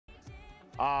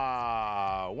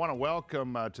I want to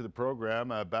welcome to the program,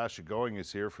 Basia Going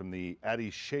is here from the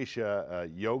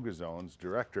Shesha Yoga Zones,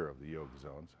 director of the Yoga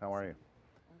Zones. How are you?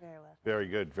 Very well. Very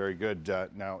good, very good.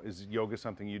 Now, is yoga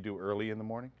something you do early in the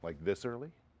morning, like this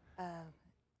early?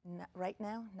 Right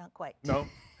now, not quite. No?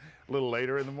 A little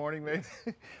later in the morning, maybe?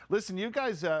 Listen, you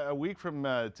guys, a week from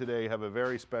today, have a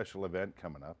very special event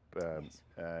coming up, Yes.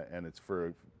 and it's for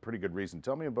a pretty good reason.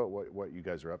 Tell me about what you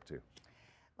guys are up to.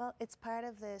 Well, it's part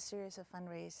of the series of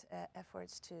fundraise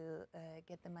efforts to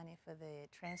get the money for the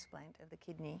transplant of the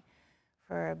kidney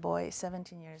for a boy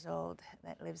 17 years old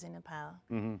that lives in Nepal.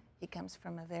 Mm-hmm. He comes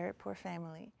from a very poor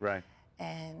family. Right.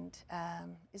 And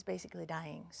is basically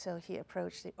dying. So he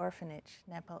approached the orphanage,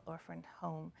 Nepal Orphan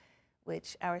Home,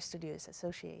 which our studio is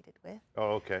associated with.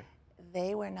 Oh, okay.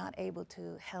 They were not able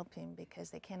to help him because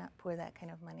they cannot pour that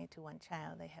kind of money to one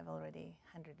child. They have already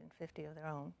 150 of their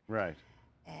own. Right.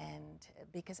 And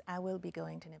because I will be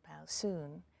going to Nepal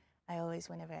soon, I always,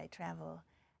 whenever I travel,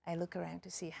 I look around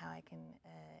to see how I can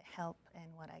help and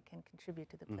what I can contribute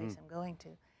to the place I'm going to.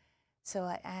 So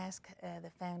I asked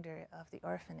the founder of the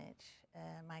orphanage,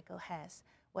 Michael Hess,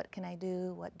 what can I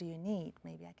do? What do you need?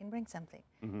 Maybe I can bring something.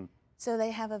 So they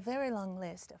have a very long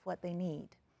list of what they need.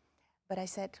 But I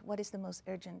said, what is the most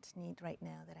urgent need right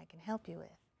now that I can help you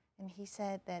with? And he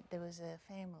said that there was a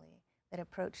family that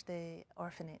approached the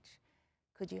orphanage.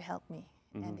 Could you help me?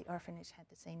 And the orphanage had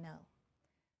to say no.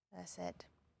 I said,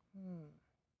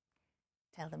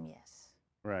 tell them yes.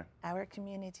 Right. Our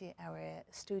community, our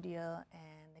studio,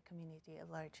 and the community at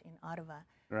large in Ottawa,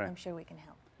 right. I'm sure we can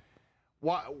help.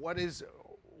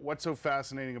 What's so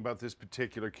fascinating about this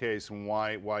particular case, and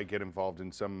why get involved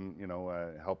in some,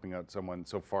 helping out someone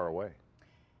so far away?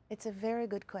 It's a very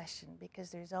good question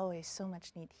because there's always so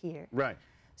much need here. Right.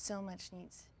 So much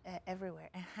needs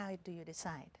everywhere. And how do you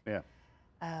decide? Yeah.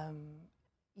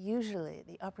 Usually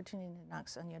the opportunity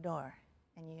knocks on your door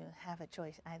and you have a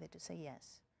choice either to say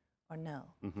yes or no.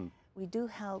 We do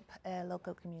help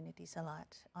local communities a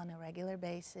lot on a regular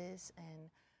basis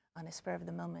and on a spur of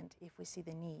the moment if we see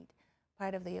the need.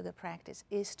 Part of the yoga practice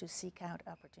is to seek out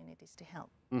opportunities to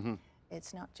help.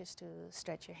 It's not just to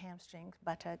stretch your hamstrings,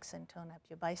 buttocks, and tone up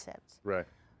your biceps, right.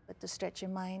 But to stretch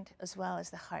your mind as well as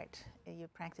the heart. You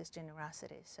practice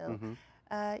generosity. So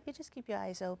you just keep your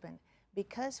eyes open.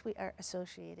 Because we are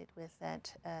associated with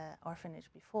that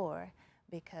orphanage before,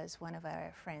 because one of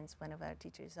our friends, one of our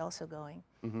teachers is also going.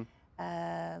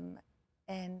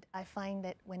 And I find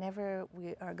that whenever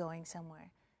we are going somewhere,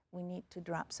 we need to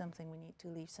drop something, we need to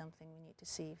leave something, we need to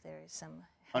see if there is some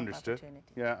help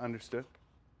opportunity. Yeah, understood.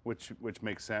 Which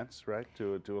makes sense, right,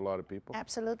 to a lot of people?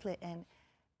 Absolutely. And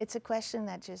it's a question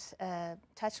that just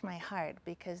touched my heart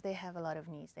because they have a lot of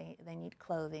needs. They need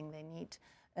clothing, they need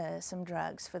some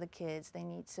drugs for the kids, they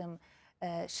need some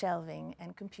shelving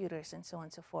and computers and so on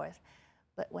and so forth.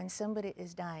 But when somebody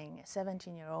is dying, a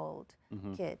 17-year-old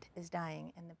kid is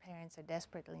dying and the parents are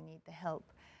desperately need the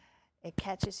help, it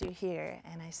catches you here.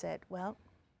 And I said, well,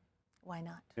 why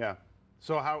not? Yeah.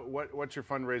 So what's your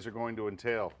fundraiser going to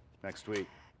entail next week?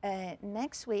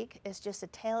 Next week is just the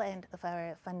tail end of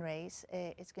our fundraise.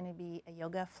 It's going to be a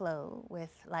yoga flow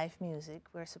with live music.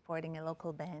 We're supporting a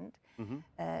local band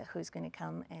who's going to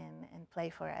come and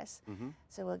play for us.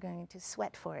 So we're going to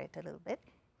sweat for it a little bit.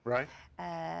 Right.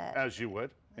 As you would,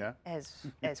 yeah.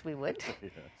 As we would.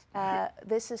 Yes.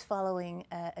 This is following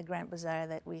a grand bazaar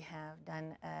that we have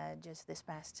done just this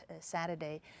past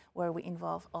Saturday, where we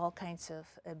involve all kinds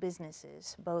of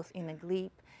businesses, both in a glebe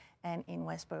and in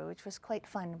Westboro, which was quite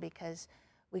fun because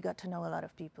we got to know a lot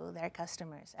of people, their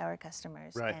customers, our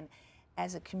customers, right. And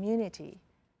as a community,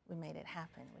 we made it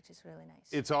happen, which is really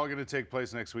nice. It's all going to take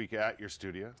place next week at your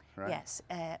studio, right? Yes,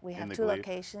 we have two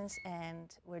locations,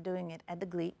 and we're doing it at the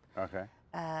glebe. Okay.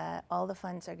 All the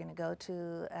funds are going to go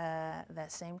to the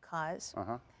same cause.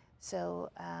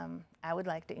 So I would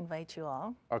like to invite you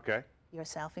all. Okay.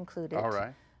 Yourself included. All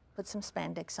right. Put some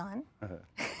spandex on.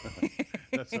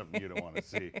 That's something you don't want to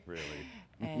see, really.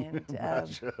 And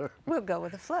we'll go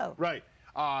with the flow. Right.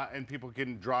 And people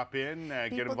can drop in,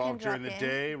 get involved during the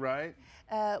day, right?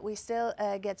 We still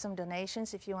get some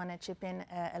donations if you want to chip in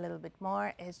a little bit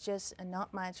more. It's just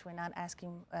not much. We're not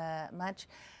asking much.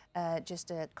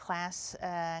 Just a class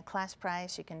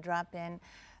price. You can drop in.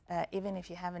 Even if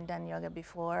you haven't done yoga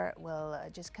before, we'll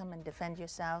just come and defend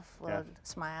yourself. We'll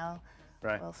smile.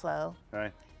 Right. We'll flow.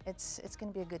 Right. It's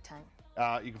going to be a good time.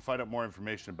 You can find out more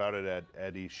information about it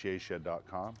at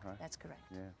eddishesha.com, right? That's correct.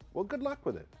 Yeah. Well, good luck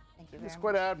with it. Thank you very much. It's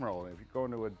quite admirable. If you go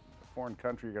into a foreign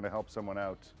country, you're going to help someone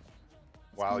out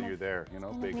while you're there,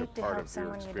 being a part of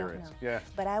your experience. Yeah.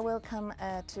 But I will come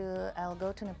I'll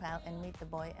go to Nepal and meet the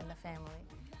boy and the family.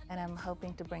 and I'm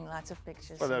hoping to bring lots of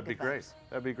pictures. Well, and that'd be good great. vibes.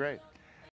 That'd be great.